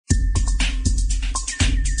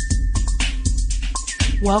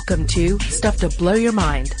Welcome to Stuff to Blow Your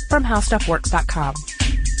Mind from HowStuffWorks.com.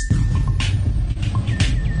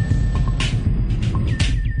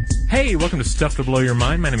 Hey, welcome to Stuff to Blow Your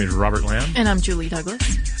Mind. My name is Robert Lamb. And I'm Julie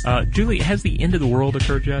Douglas. Julie, has the end of the world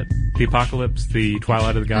occurred yet? The apocalypse, the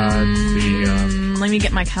twilight of the gods, let me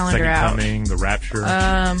get my calendar second out. coming, the rapture?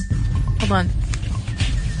 Hold on.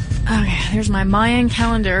 Okay, here's my Mayan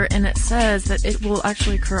calendar, and it says that it will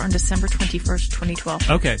actually occur on December 21st,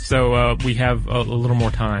 2012. Okay, so we have a little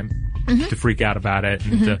more time to freak out about it,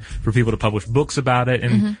 and for people to publish books about it,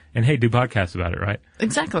 and hey, do podcasts about it, right?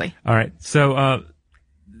 Exactly. All right, so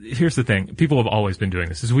here's the thing. People have always been doing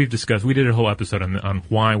this. As we've discussed, we did a whole episode on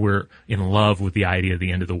why we're in love with the idea of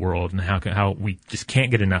the end of the world and how we just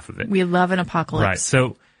can't get enough of it. We love an apocalypse.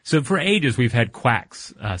 Right. So for ages we've had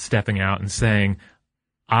quacks stepping out and saying,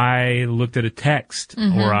 I looked at a text,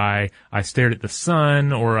 or I stared at the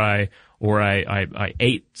sun, or I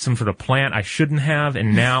ate some sort of plant I shouldn't have,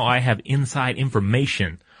 and now I have inside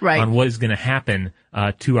information on what is going to happen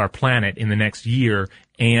to our planet in the next year,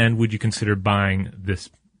 and would you consider buying this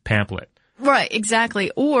pamphlet? Right, exactly.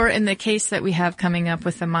 Or in the case that we have coming up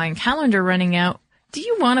with the Mayan calendar running out, do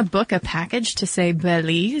you want to book a package to say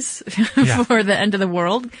Belize for the end of the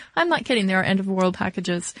world? I'm not kidding. There are end of the world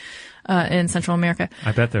packages in Central America.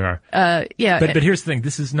 I bet there are. Yeah. But here's the thing.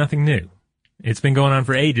 This is nothing new. It's been going on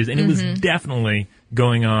for ages, and it was definitely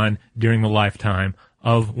going on during the lifetime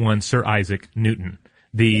of one Sir Isaac Newton,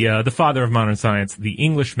 the father of modern science, the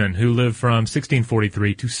Englishman who lived from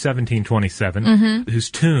 1643 to 1727, whose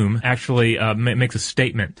tomb actually makes a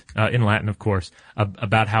statement in Latin, of course,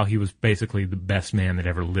 about how he was basically the best man that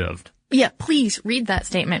ever lived. Yeah, please read that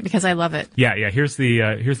statement because I love it. Yeah. Here's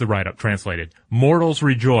the write-up translated. Mortals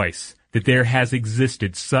rejoice that there has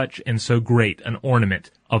existed such and so great an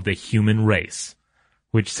ornament of the human race,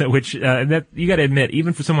 which that you got to admit,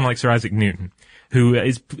 even for someone like Sir Isaac Newton, who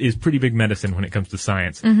is pretty big medicine when it comes to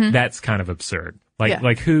science, that's kind of absurd.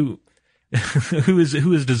 Like who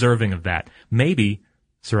is deserving of that? Maybe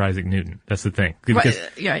Sir Isaac Newton. That's the thing. Because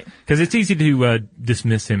it's easy to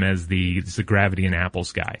dismiss him as the gravity and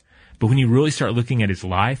apples guy. But when you really start looking at his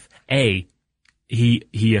life,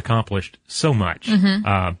 he accomplished so much.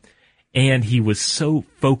 And he was so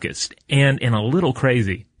focused and a little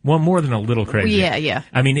crazy. Well, more than a little crazy. Yeah.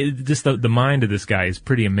 I mean, just the mind of this guy is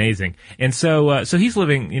pretty amazing. And so he's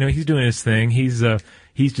living, he's doing his thing. He's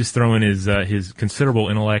just throwing his considerable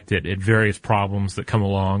intellect at various problems that come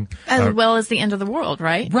along. As well as the end of the world,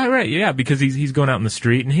 right? Right, yeah, because he's going out in the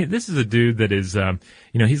street, and this is a dude that is,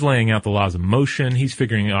 he's laying out the laws of motion. He's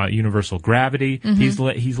figuring out universal gravity. He's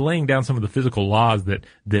laying down some of the physical laws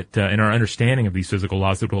that in our understanding of these physical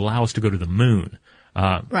laws that will allow us to go to the moon.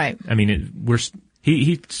 Right. I mean,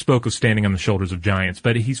 He spoke of standing on the shoulders of giants,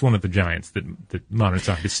 but he's one of the giants that modern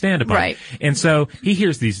scientists stand upon. Right. And so he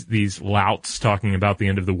hears these louts talking about the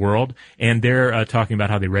end of the world, and they're talking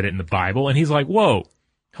about how they read it in the Bible, and he's like, whoa,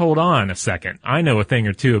 hold on a second. I know a thing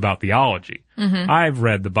or two about theology. I've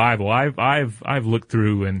read the Bible. I've looked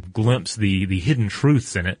through and glimpsed the hidden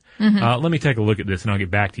truths in it. Let me take a look at this, and I'll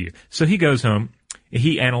get back to you. So he goes home.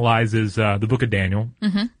 He analyzes the book of Daniel.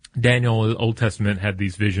 Daniel, Old Testament, had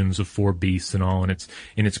these visions of 4 beasts and all, and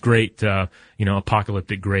it's great,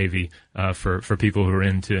 apocalyptic gravy, for people who are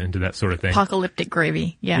into that sort of thing. Apocalyptic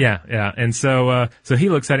gravy, yeah. Yeah. And so he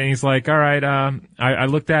looks at it and he's like, all right, I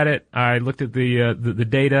looked at it, I looked at the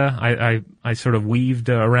data, I sort of weaved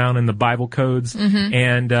around in the Bible codes,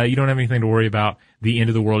 and you don't have anything to worry about. The end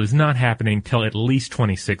of the world is not happening till at least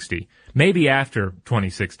 2060. Maybe after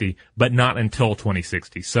 2060, but not until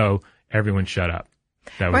 2060. So everyone shut up.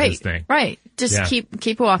 That was his thing. Right. Just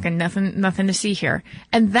keep walking. Nothing to see here.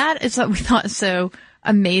 And that is what we thought so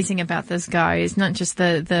amazing about this guy, is not just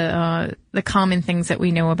the common things that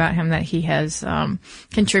we know about him, that he has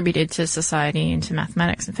contributed to society and to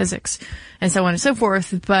mathematics and physics and so on and so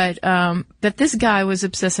forth, but that this guy was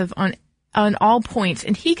obsessive on all points,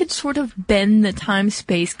 and he could sort of bend the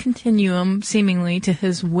time-space continuum seemingly to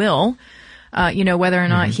his will, whether or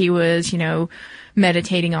not he was,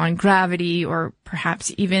 meditating on gravity, or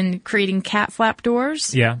perhaps even creating cat flap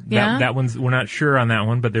doors. Yeah. That one's, we're not sure on that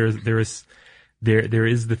one, but there is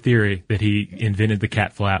the theory that he invented the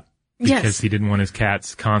cat flap because he didn't want his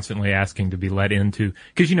cats constantly asking to be let into,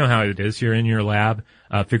 because you know how it is. You're in your lab,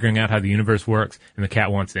 figuring out how the universe works, and the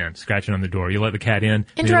cat wants in, scratching on the door. You let the cat in,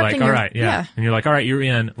 and you're like, all right, yeah. And you're like, all right, you're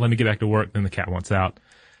in, let me get back to work. Then the cat wants out.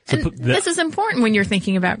 So this is important when you're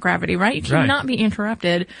thinking about gravity, right? You cannot be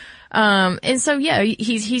interrupted. And so,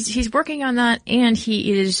 he's working on that, and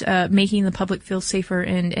he is, making the public feel safer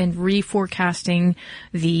and reforecasting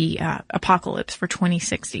the, apocalypse for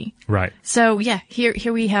 2060. Right. So,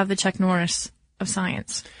 here we have the Chuck Norris of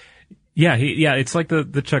science. Yeah, it's like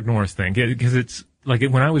the Chuck Norris thing, because it's like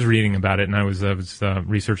when I was reading about it and I was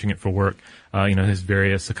researching it for work, his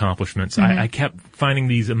various accomplishments, I kept finding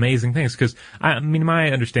these amazing things, because I mean,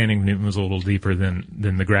 my understanding of Newton was a little deeper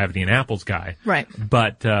than the gravity and apples guy. Right.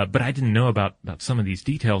 But I didn't know about some of these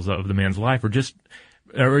details of the man's life, or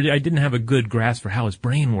I didn't have a good grasp for how his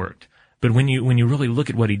brain worked. But when you really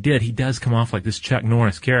look at what he did, he does come off like this Chuck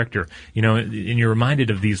Norris character, and you're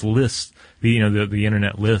reminded of these lists, the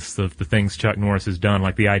internet lists of the things Chuck Norris has done,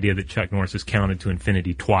 like the idea that Chuck Norris has counted to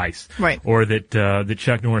infinity twice. Right. Or that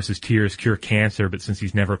Chuck Norris's tears cure cancer, but since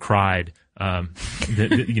he's never cried,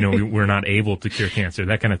 we're not able to cure cancer,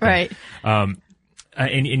 that kind of thing. Right.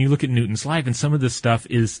 And you look at Newton's life, and some of this stuff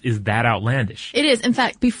is that outlandish. It is. In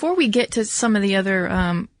fact, before we get to some of the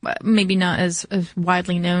other, maybe not as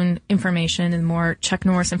widely known information and more Chuck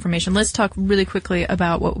Norris information, let's talk really quickly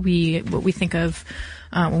about what we think of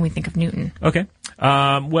when we think of Newton. Okay.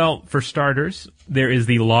 Well, for starters, there is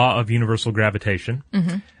the law of universal gravitation.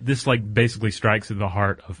 Mm-hmm. This basically strikes at the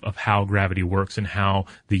heart of how gravity works and how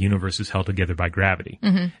the universe is held together by gravity.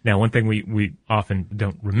 Mm-hmm. Now, one thing we often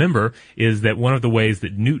don't remember is that one of the ways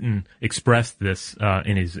that Newton expressed this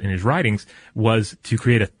in his writings was to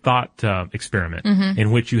create a thought experiment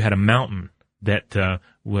in which you had a mountain that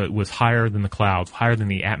was higher than the clouds, higher than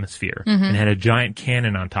the atmosphere, and had a giant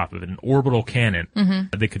cannon on top of it, an orbital cannon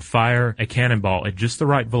that could fire a cannonball at just the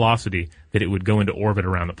right velocity that it would go into orbit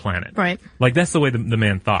around the planet. Right. Like, that's the way the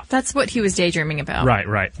man thought. That's what he was daydreaming about.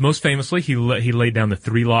 Right. Most famously, he laid down the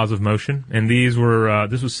 3 laws of motion, and these were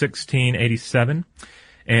this was 1687.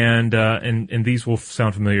 And these will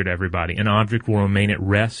sound familiar to everybody. An object will remain at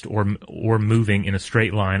rest or moving in a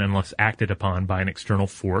straight line unless acted upon by an external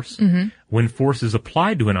force. Mm-hmm. When force is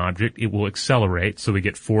applied to an object, it will accelerate. So we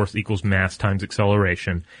get force equals mass times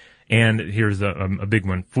acceleration. And here's a big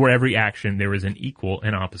one. For every action, there is an equal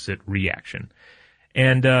and opposite reaction.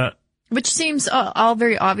 And, which seems all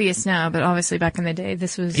very obvious now, but obviously back in the day,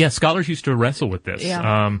 this was... Yeah, scholars used to wrestle with this.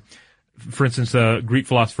 Yeah. For instance, Greek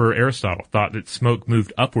philosopher Aristotle thought that smoke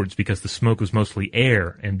moved upwards because the smoke was mostly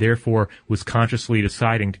air, and therefore was consciously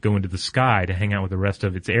deciding to go into the sky to hang out with the rest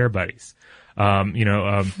of its air buddies. Which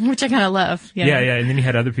I kind of love. Yeah. And then you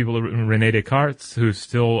had other people, René Descartes, who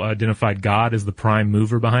still identified God as the prime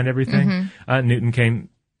mover behind everything. Mm-hmm. Newton came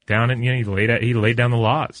down and he laid down the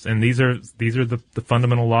laws, and these are the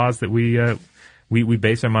fundamental laws that we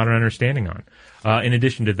base our modern understanding on. In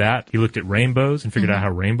addition to that, he looked at rainbows and figured out how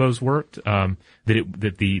rainbows worked, that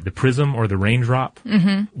the prism or the raindrop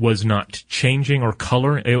was not changing or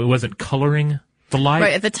coloring, it wasn't coloring the light.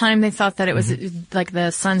 Right, at the time they thought that it was like the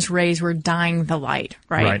sun's rays were dyeing the light,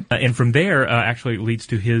 right? And from there, actually it leads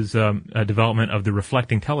to his development of the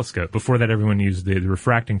reflecting telescope. Before that, everyone used the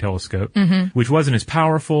refracting telescope, which wasn't as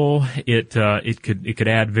powerful. It could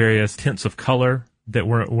add various tints of color that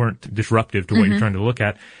weren't disruptive to what you're trying to look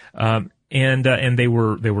at. And they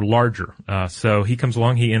were larger. So he comes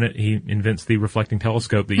along, he invents the reflecting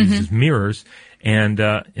telescope that uses mirrors, and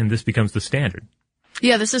this becomes the standard.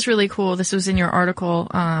 Yeah, this is really cool. This was in your article.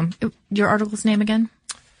 Your article's name again?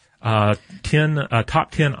 Top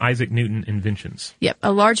 10 Isaac Newton inventions. Yep.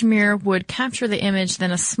 A large mirror would capture the image,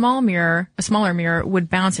 then a smaller mirror would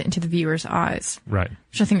bounce it into the viewer's eyes. Right.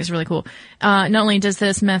 Which I think is really cool. Not only does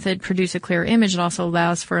this method produce a clearer image, it also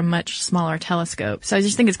allows for a much smaller telescope. So I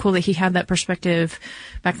just think it's cool that he had that perspective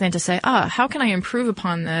back then to say, how can I improve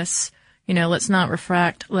upon this? Let's not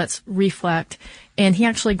refract, let's reflect. And he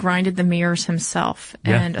actually grinded the mirrors himself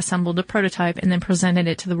and assembled a prototype and then presented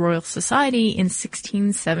it to the Royal Society in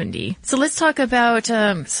 1670. So let's talk about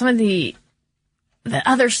some of the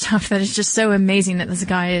other stuff that is just so amazing that this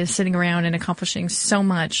guy is sitting around and accomplishing so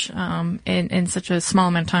much in such a small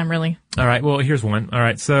amount of time, really. All right, well, here's one. All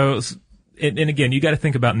right, so, and again, you got to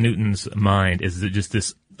think about Newton's mind as just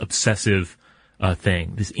this obsessive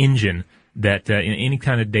thing, this engine that in any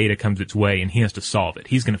kind of data comes its way, and he has to solve it.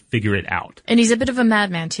 He's going to figure it out. And he's a bit of a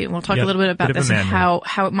madman too. And we'll talk a little bit about this and how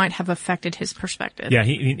it might have affected his perspective. Yeah,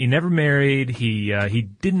 he never married. He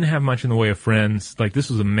didn't have much in the way of friends. Like, this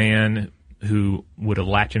was a man who would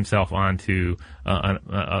latch himself onto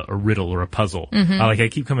a riddle or a puzzle. Like, I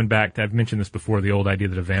keep coming back to, I've mentioned this before, the old idea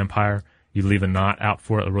that a vampire, you leave a knot out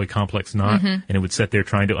for it, a really complex knot, and it would sit there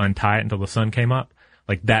trying to untie it until the sun came up.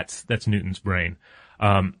 Like, that's Newton's brain.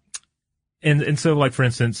 And so, like, for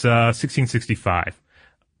instance, 1665,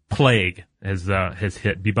 plague has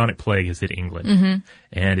bubonic plague has hit England.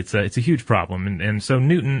 And it's a huge problem. And so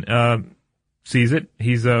Newton, sees it.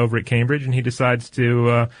 He's over at Cambridge, and he decides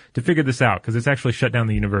to figure this out because it's actually shut down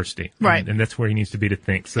the university, right? And that's where he needs to be to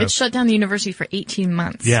think. So it's shut down the university for 18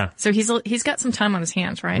 months. Yeah. So he's got some time on his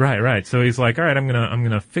hands, right? Right. So he's like, all right, I'm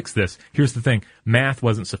gonna fix this. Here's the thing: math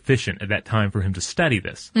wasn't sufficient at that time for him to study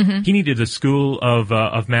this. Mm-hmm. He needed a school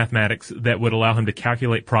of mathematics that would allow him to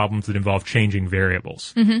calculate problems that involve changing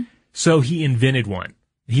variables. Mm-hmm. So he invented one.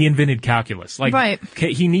 He invented calculus. Right.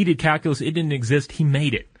 He needed calculus. It didn't exist. He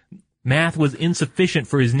made it. Math was insufficient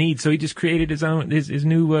for his needs, so he just created his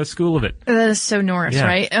new school of it. That is so Norris, yeah.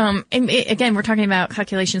 Right? Again, we're talking about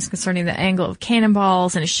calculations concerning the angle of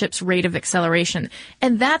cannonballs and a ship's rate of acceleration.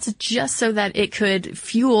 And that's just so that it could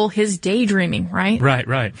fuel his daydreaming, right?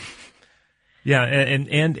 Right. Yeah,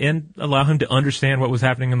 and allow him to understand what was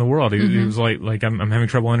happening in the world. He was like, I'm having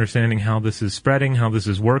trouble understanding how this is spreading, how this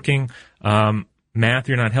is working. Math,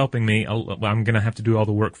 you're not helping me. I'm going to have to do all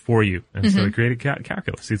the work for you. And so he created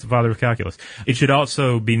calculus. He's the father of calculus. It should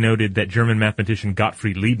also be noted that German mathematician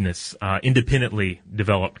Gottfried Leibniz independently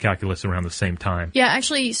developed calculus around the same time. Yeah,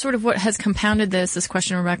 actually, sort of what has compounded this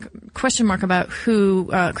question mark about who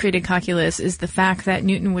created calculus is the fact that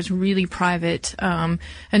Newton was really private,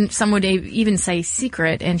 and some would even say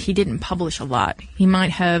secret, and he didn't publish a lot. He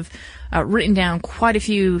might have written down quite a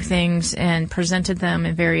few things and presented them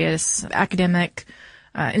in various academic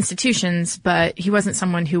institutions, but he wasn't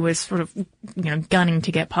someone who was sort of, gunning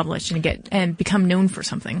to get published and become known for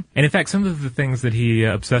something. And in fact, some of the things that he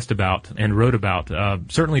obsessed about and wrote about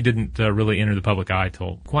certainly didn't really enter the public eye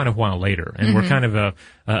till quite a while later, and were kind of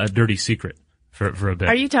a dirty secret for a bit.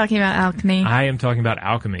 Are you talking about alchemy? I am talking about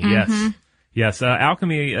alchemy. Yes. Yes,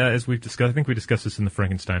 alchemy, as we've discussed, I think we discussed this in the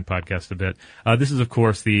Frankenstein podcast a bit. This is, of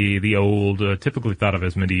course, the old, typically thought of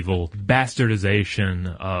as medieval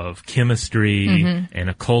bastardization of chemistry and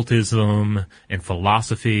occultism and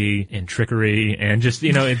philosophy and trickery and just,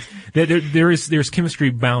 there's chemistry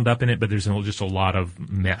bound up in it, but there's just a lot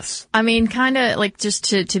of mess. I mean, kind of like just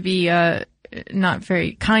to be, not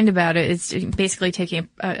very kind about it. It's basically taking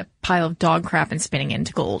a pile of dog crap and spinning it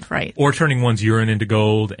into gold, right? Or turning one's urine into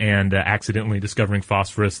gold and accidentally discovering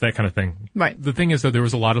phosphorus, that kind of thing. Right. The thing is, though, there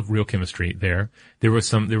was a lot of real chemistry there. There was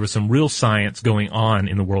some real science going on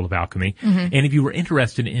in the world of alchemy. And if you were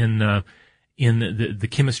interested in the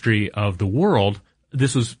chemistry of the world,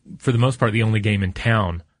 this was, for the most part, the only game in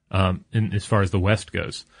town, as far as the West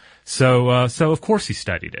goes. So of course he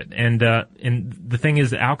studied it. And the thing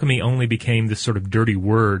is, alchemy only became this sort of dirty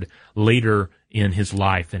word later in his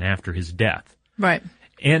life and after his death. Right.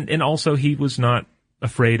 And also he was not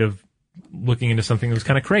afraid of looking into something that was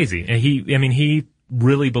kind of crazy. And he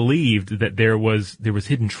really believed that there was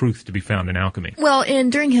hidden truth to be found in alchemy. Well,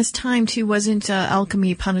 and during his time too, wasn't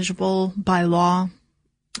alchemy punishable by law?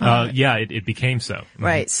 Yeah, it became so.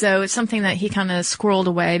 Right. So it's something that he kind of squirreled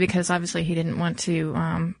away because obviously he didn't want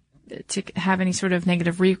to have any sort of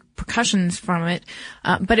negative repercussions from it.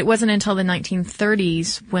 But it wasn't until the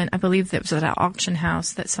 1930s when I believe that was at an auction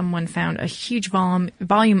house that someone found a huge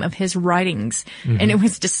volume of his writings. And it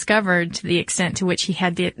was discovered to the extent to which he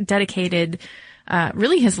had dedicated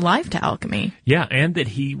really his life to alchemy. Yeah, and that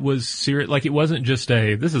he was serious. Like, it wasn't just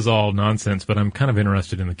this is all nonsense, but I'm kind of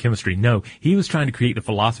interested in the chemistry. No, he was trying to create the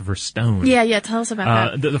Philosopher's Stone. Yeah, tell us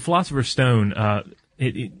about that. The Philosopher's Stone,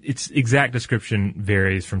 its exact description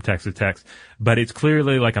varies from text to text, but it's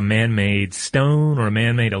clearly like a man-made stone or a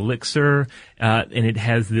man-made elixir, and it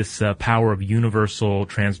has this power of universal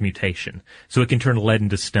transmutation. So it can turn lead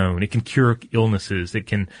into stone. It can cure illnesses. It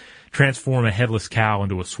can transform a headless cow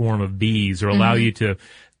into a swarm of bees, or allow you to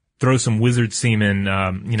throw some wizard semen,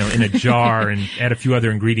 in a jar and add a few other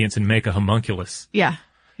ingredients and make a homunculus. Yeah.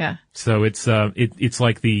 Yeah. So it's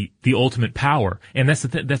like the ultimate power. And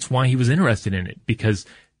that's why he was interested in it, because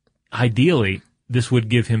ideally this would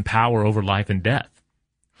give him power over life and death.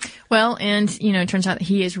 Well, and, it turns out that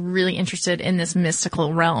he is really interested in this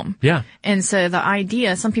mystical realm. Yeah. And so the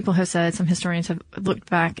idea, some people have said, some historians have looked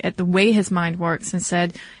back at the way his mind works and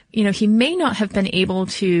said, he may not have been able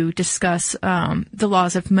to discuss, the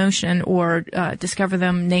laws of motion or, discover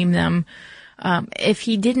them, name them, if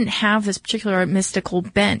he didn't have this particular mystical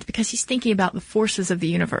bent, because he's thinking about the forces of the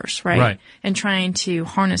universe, right? Right. And trying to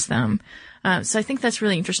harness them. So I think that's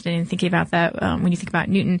really interesting in thinking about that, when you think about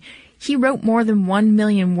Newton. He wrote more than 1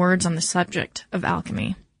 million words on the subject of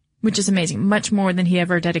alchemy, which is amazing. Much more than he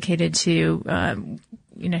ever dedicated to,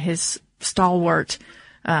 his stalwart,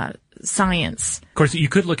 science. Of course, you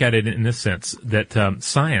could look at it in this sense, that,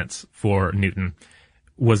 science for Newton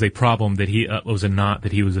was a problem that was a knot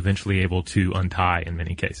that he was eventually able to untie in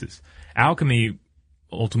many cases. Alchemy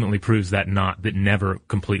ultimately proves that knot that never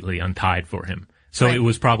completely untied for him. So Right. it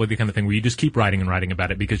was probably the kind of thing where you just keep writing and writing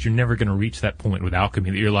about it because you're never going to reach that point with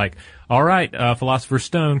alchemy that you're like, all right, Philosopher's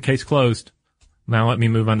Stone, case closed. Now let me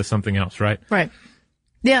move on to something else, right? Right.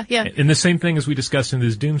 Yeah, yeah. And the same thing as we discussed in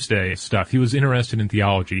this doomsday stuff. He was interested in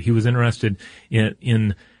theology. He was interested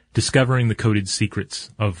in discovering the coded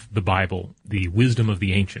secrets of the Bible, the wisdom of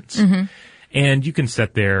the ancients. Mm-hmm. And you can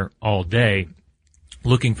sit there all day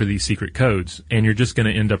looking for these secret codes, and you're just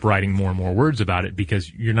going to end up writing more and more words about it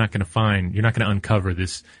because you're not going to uncover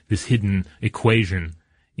this hidden equation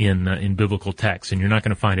in biblical texts, and you're not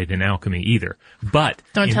going to find it in alchemy either. But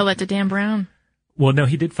Don't tell that to Dan Brown. Well, no,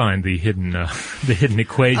 he did find the hidden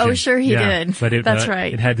equation. Oh, sure he did. But That's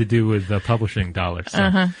right. It had to do with publishing dollars. So.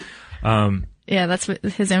 Uh-huh. Yeah, that's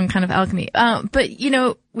his own kind of alchemy. But,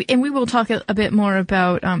 we will talk a bit more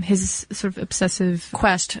about his sort of obsessive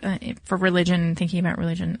quest for religion, thinking about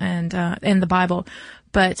religion and the Bible.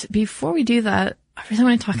 But before we do that, I really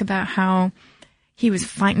want to talk about how he was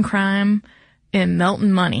fighting crime and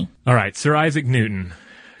melting money. All right, Sir Isaac Newton,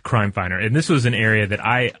 crime fighter. And this was an area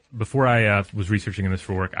that before I was researching this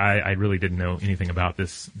for work, I really didn't know anything about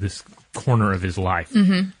this corner of his life.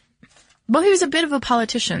 Mm-hmm. Well, he was a bit of a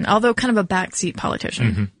politician, although kind of a backseat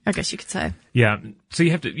politician, mm-hmm. I guess you could say. Yeah. So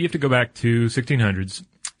you have to go back to 1600s.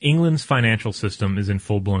 England's financial system is in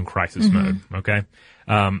full-blown crisis mm-hmm. mode, okay?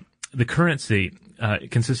 The currency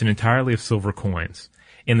consisted entirely of silver coins.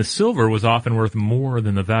 And the silver was often worth more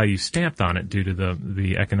than the value stamped on it due to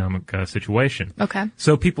the economic situation. Okay.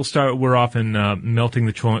 So people were often melting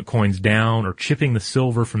the coins down or chipping the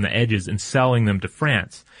silver from the edges and selling them to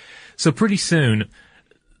France. So pretty soon,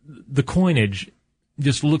 the coinage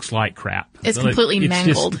just looks like crap. It's completely mangled.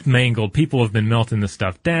 It's just mangled. People have been melting the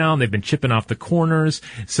stuff down. They've been chipping off the corners.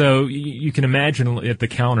 So you can imagine at the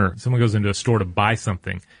counter, someone goes into a store to buy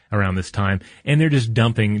something around this time, and they're just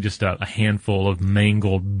dumping just a handful of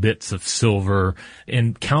mangled bits of silver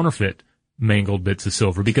and counterfeit mangled bits of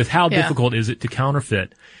silver. Because how difficult is it to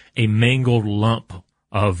counterfeit a mangled lump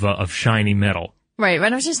of shiny metal? Right. I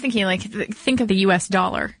was just thinking, think of the U.S.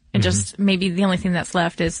 dollar. And just maybe the only thing that's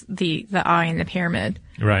left is the eye in the pyramid.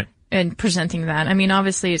 Right. And presenting that. I mean,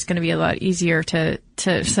 obviously it's going to be a lot easier to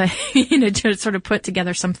say, to sort of put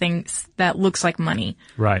together something that looks like money.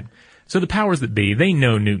 Right. So the powers that be, they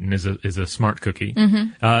know Newton is a smart cookie.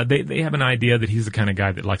 Mm-hmm. They have an idea that he's the kind of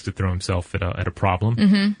guy that likes to throw himself at a problem.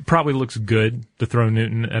 Mm-hmm. Probably looks good to throw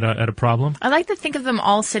Newton at a problem. I like to think of them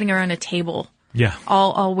all sitting around a table. Yeah.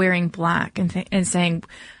 All wearing black and saying,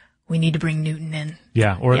 we need to bring Newton in.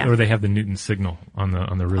 Yeah, or they have the Newton signal on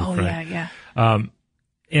the roof. Oh, right? yeah.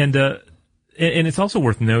 And it's also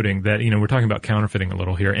worth noting that we're talking about counterfeiting a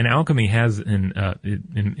little here, and alchemy has in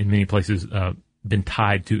many places been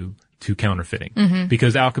tied to counterfeiting mm-hmm.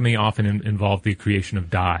 because alchemy often involved the creation of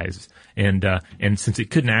dyes, and since it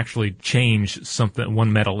couldn't actually change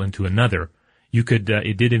one metal into another.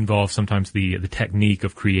 It did involve sometimes the technique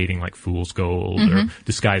of creating like fool's gold mm-hmm. or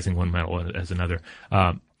disguising one metal as another.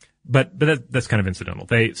 But that's kind of incidental.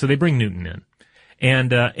 So they bring Newton in.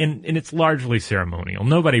 And it's largely ceremonial.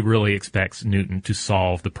 Nobody really expects Newton to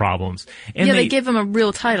solve the problems. And they give him a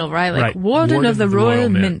real title, right? Like right. Warden of the Royal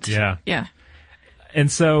Mint. Yeah. Yeah. And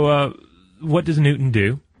so, what does Newton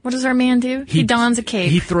do? What does our man do? He dons a cape.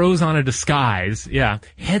 He throws on a disguise,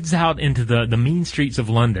 heads out into the mean streets of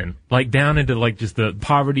London, down into just the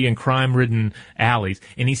poverty and crime-ridden alleys,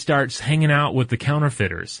 and he starts hanging out with the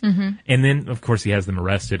counterfeiters. Mm-hmm. And then, of course, he has them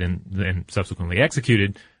arrested and subsequently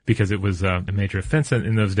executed because it was a major offense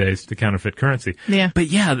in those days to counterfeit currency. Yeah. But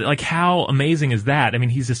how amazing is that? I mean,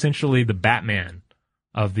 he's essentially the Batman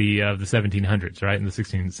of the 1700s, right? In the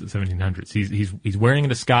 1700s. He's wearing a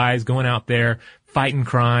disguise, going out there, fighting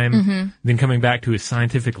crime, mm-hmm. then coming back to his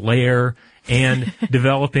scientific lair and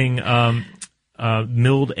developing,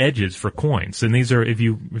 milled edges for coins. And these are, if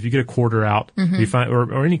you get a quarter out, mm-hmm. you find,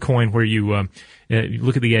 or any coin where you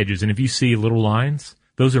look at the edges, and if you see little lines,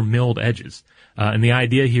 those are milled edges. And the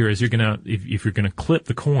idea here is if you're gonna clip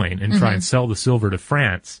the coin and try mm-hmm. and sell the silver to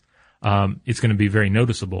France, it's gonna be very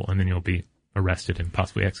noticeable, and then you'll be arrested and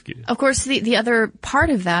possibly executed. Of course, the other part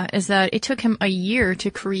of that is that it took him a year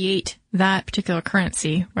to create that particular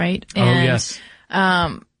currency, right? And, yes.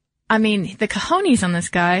 I mean, the cojones on this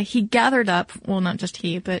guy, he gathered up, well, not just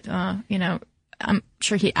he, but, I'm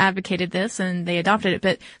sure he advocated this and they adopted it,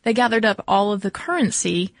 but they gathered up all of the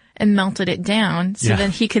currency and melted it down so that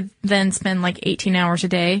he could then spend 18 hours a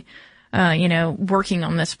day working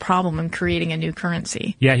on this problem and creating a new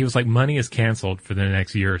currency. Yeah, he was like, money is canceled for the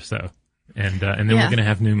next year or so. and then we're going to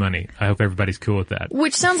have new money. I hope everybody's cool with that.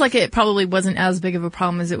 Which sounds like it probably wasn't as big of a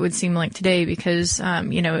problem as it would seem like today, because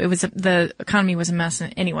it was the economy was a mess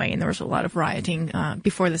anyway, and there was a lot of rioting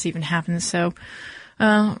before this even happened. So,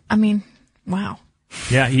 wow.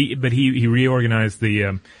 Yeah, he reorganized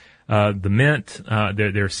the mint,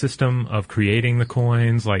 their system of creating the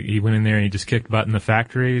coins. Like, he went in there and he just kicked butt in the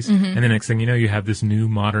factories. And the next thing you know, you have this new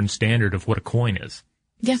modern standard of what a coin is.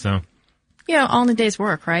 Yeah. So, all in a day's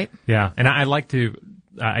work, right? Yeah. And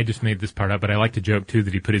I just made this part up, but I like to joke too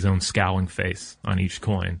that he put his own scowling face on each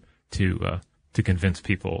coin to convince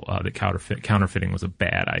people that counterfeiting was a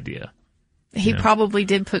bad idea. He probably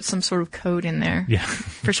did put some sort of code in there. Yeah.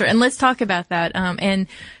 For sure. And let's talk about that. And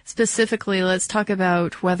specifically, let's talk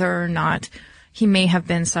about whether or not he may have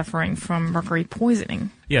been suffering from mercury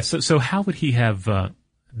poisoning. Yeah. So how would he have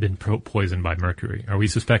been poisoned by mercury? Are we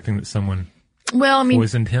suspecting that someone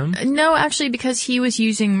poisoned him? No, actually, because he was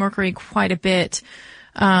using mercury quite a bit.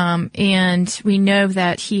 And we know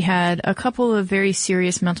that he had a couple of very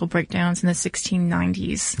serious mental breakdowns in the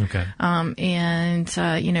 1690s. Okay.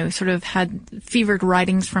 Sort of had fevered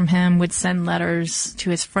writings from him, would send letters to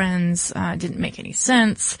his friends, didn't make any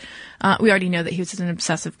sense. We already know that he was an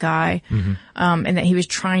obsessive guy, and that he was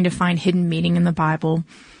trying to find hidden meaning in the Bible.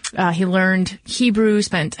 He learned Hebrew,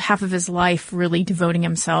 spent half of his life really devoting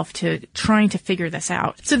himself to trying to figure this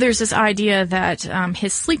out. So there's this idea that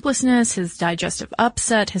his sleeplessness, his digestive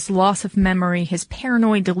upset, his loss of memory, his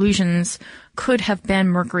paranoid delusions could have been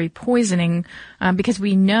mercury poisoning, because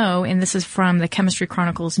we know, and this is from the Chemistry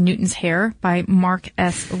Chronicles Newton's Hair by Mark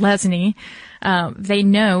S. Lesney, they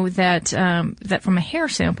know that from a hair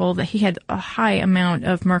sample that he had a high amount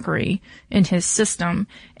of mercury in his system,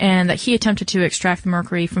 and that he attempted to extract the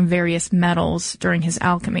mercury from various metals during his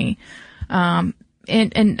alchemy. And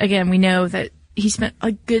again, we know that he spent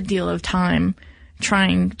a good deal of time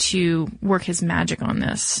trying to work his magic on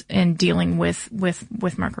this and dealing with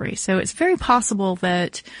mercury. So it's very possible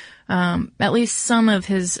that at least some of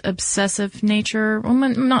his obsessive nature, well,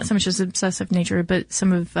 not so much his obsessive nature, but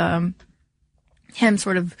some of him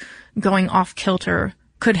sort of going off kilter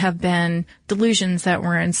could have been delusions that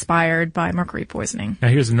were inspired by mercury poisoning. Now,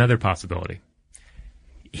 here's another possibility.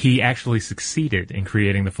 He actually succeeded in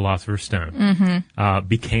creating the Philosopher's Stone,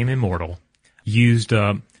 became immortal, used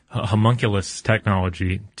homunculus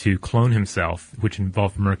technology to clone himself, which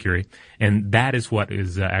involved mercury, and that is what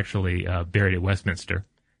is actually buried at Westminster.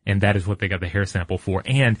 And that is what they got the hair sample for.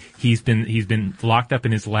 And he's been locked up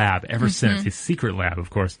in his lab ever since, his secret lab, of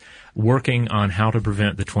course, working on how to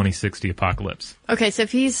prevent the 2060 apocalypse. Okay, so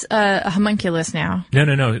if he's a homunculus now.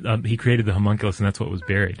 No. He created the homunculus, and that's what was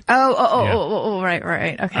buried.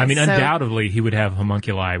 Right. Okay. I mean, undoubtedly, he would have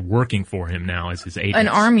homunculi working for him now as his agents. An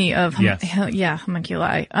army of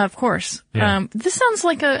homunculi, of course. Yeah. This sounds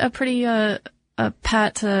like a pretty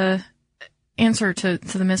pat answer to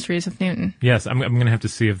the mysteries of Newton. Yes, I'm going to have to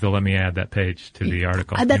see if they'll let me add that page to the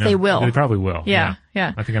article. I bet they will. They probably will. Yeah.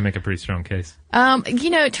 I think I make a pretty strong case.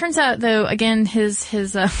 It turns out though, again, his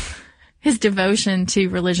devotion to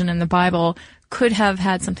religion and the Bible could have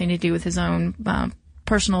had something to do with his own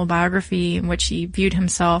personal biography in which he viewed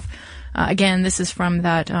himself. Again, this is from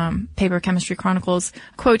that paper, Chemistry Chronicles.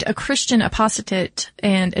 Quote, a Christian apostate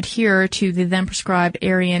and adherer to the then prescribed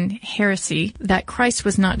Arian heresy that Christ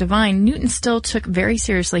was not divine, Newton still took very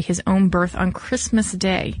seriously his own birth on Christmas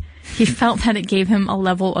Day. He felt that it gave him a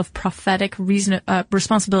level of prophetic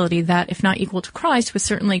responsibility that, if not equal to Christ, was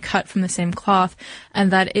certainly cut from the same cloth,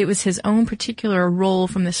 and that it was his own particular role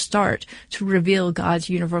from the start to reveal God's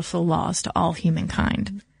universal laws to all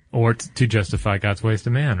humankind. Or to justify God's ways to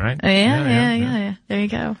man, right? Yeah. There you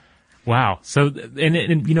go. Wow. So,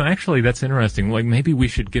 and actually that's interesting. Like, maybe we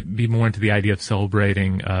should be more into the idea of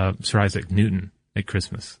celebrating Sir Isaac Newton at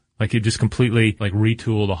Christmas. Like, you just completely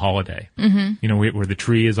retool the holiday. Where the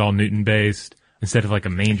tree is all Newton based instead of like a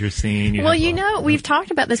manger scene. We've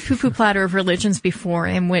talked about this poo-poo platter of religions before,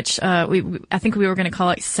 in which I think we were going to call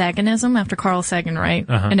it Saganism after Carl Sagan, right?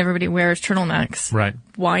 And everybody wears turtlenecks. Right.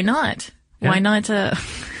 Why not? Yeah. Why not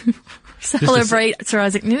celebrate Sir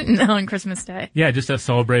Isaac Newton on Christmas Day? Yeah, just a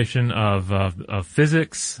celebration of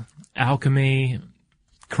physics, alchemy,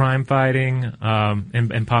 crime fighting,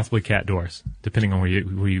 and possibly cat doors, depending on where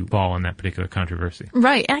you fall on that particular controversy.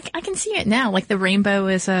 Right. I can see it now. Like the rainbow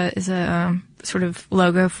is a sort of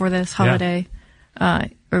logo for this holiday. Yeah.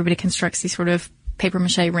 Everybody constructs these sort of paper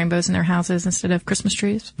mache rainbows in their houses instead of Christmas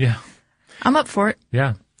trees. Yeah. I'm up for it.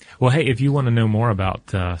 Yeah. Well, hey, if you want to know more about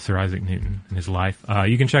Sir Isaac Newton and his life,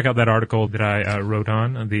 you can check out that article that I wrote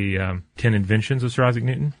on the 10 inventions of Sir Isaac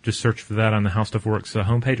Newton. Just search for that on the How Stuff Works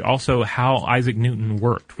homepage. Also, how Isaac Newton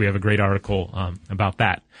worked. We have a great article about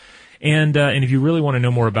that. And if you really want to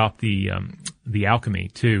know more about the alchemy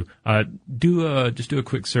too, just do a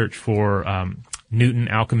quick search for, Newton,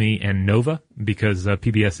 Alchemy, and Nova, because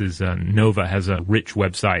PBS's Nova has a rich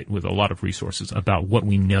website with a lot of resources about what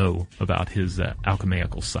we know about his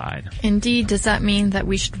alchemical side. Indeed. Does that mean that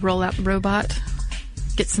we should roll out the robot?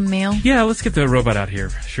 Get some mail? Yeah, let's get the robot out here.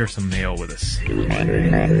 Share some mail with us.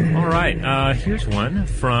 All right, here's one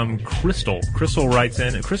from Crystal. Crystal writes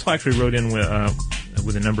in, and Crystal actually wrote in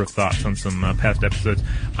with a number of thoughts on some past episodes.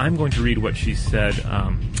 I'm going to read what she said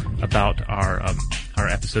about our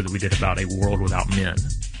episode that we did about a world without men,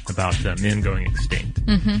 about men going extinct.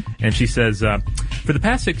 Mm-hmm. And she says, for the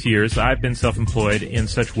past 6 years, I've been self-employed in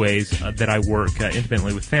such ways that I work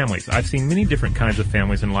intimately with families. I've seen many different kinds of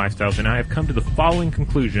families and lifestyles, and I have come to the following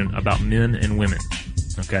conclusion about men and women.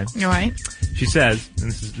 Okay? All right. She says,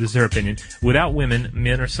 and this is her opinion, without women,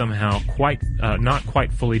 men are somehow not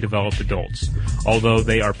quite fully developed adults, although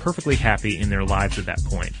they are perfectly happy in their lives at that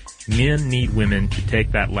point. Men need women to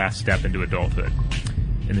take that last step into adulthood.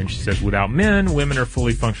 And then she says, without men, women are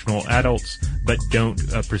fully functional adults, but don't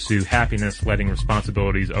pursue happiness, letting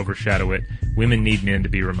responsibilities overshadow it. Women need men to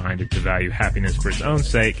be reminded to value happiness for its own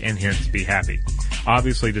sake, and hence be happy.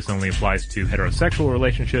 Obviously, this only applies to heterosexual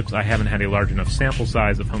relationships. I haven't had a large enough sample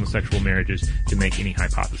size of homosexual marriages to make any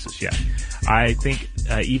hypothesis yet. I think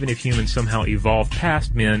even if humans somehow evolved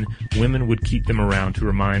past men, women would keep them around to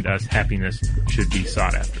remind us happiness should be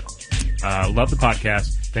sought after. Love the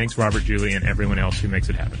podcast. Thanks, Robert, Julie, and everyone else who makes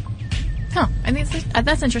it happen. Huh. I think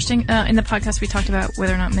that's interesting. In the podcast, we talked about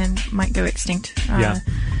whether or not men might go extinct. Yeah.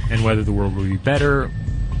 And whether the world will be better.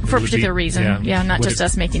 For a particular reason. Yeah, not just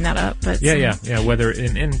us making that up. But Yeah. Whether,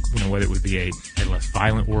 whether it would be a less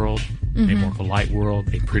violent world, a more polite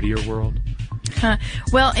world, a prettier world.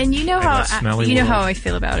 Well, and you know how I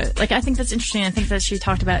feel about it. Like, I think that's interesting. I think that she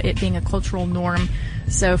talked about it being a cultural norm.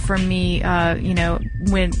 So for me,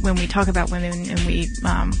 when we talk about women and we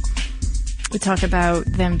talk about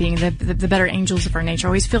them being the better angels of our nature, I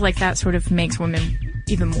always feel like that sort of makes women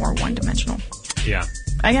even more one-dimensional. Yeah.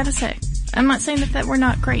 I gotta say. I'm not saying that we're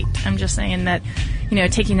not great. I'm just saying that,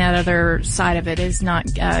 taking that other side of it is not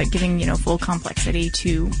giving, full complexity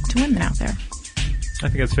to women out there. I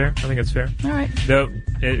think that's fair. All right. Though,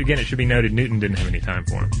 again, it should be noted, Newton didn't have any time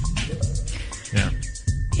for him. Yeah.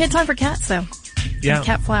 He had time for cats, though. Yeah. And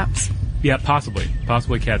cat flaps. Yeah,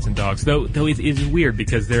 possibly cats and dogs. Though it's weird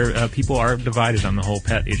because people are divided on the whole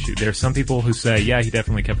pet issue. There are some people who say, yeah, he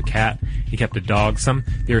definitely kept a cat, he kept a dog.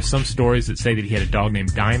 There are some stories that say that he had a dog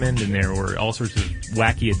named Diamond, and there were all sorts of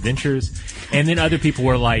wacky adventures. And then other people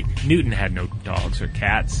were like, Newton had no dogs or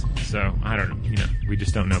cats. So I don't know. We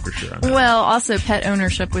just don't know for sure on that. Well, also pet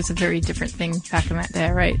ownership was a very different thing back in that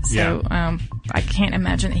day, right? So I can't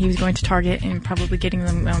imagine that he was going to Target and probably getting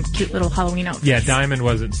them cute little Halloween outfits. Yeah, Diamond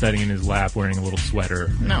wasn't sitting in his lap wearing a little sweater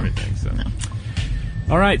and everything. So. No.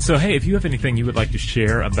 All right. So, hey, if you have anything you would like to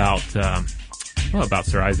share about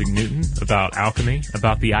Sir Isaac Newton, about alchemy,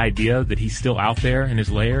 about the idea that he's still out there in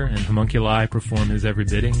his lair and homunculi perform his every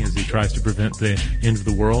bidding as he tries to prevent the end of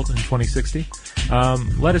the world in 2060,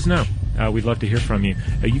 let us know. We'd love to hear from you.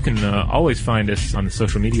 You can always find us on the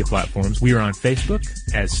social media platforms. We are on Facebook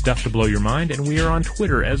as Stuff to Blow Your Mind, and we are on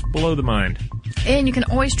Twitter as Blow the Mind. And you can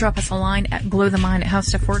always drop us a line at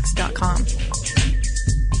blowthemind@howstuffworks.com.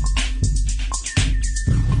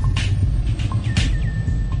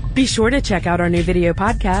 Be sure to check out our new video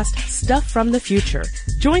podcast, Stuff from the Future.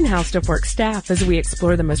 Join How Stuff Works staff as we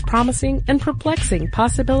explore the most promising and perplexing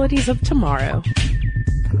possibilities of tomorrow.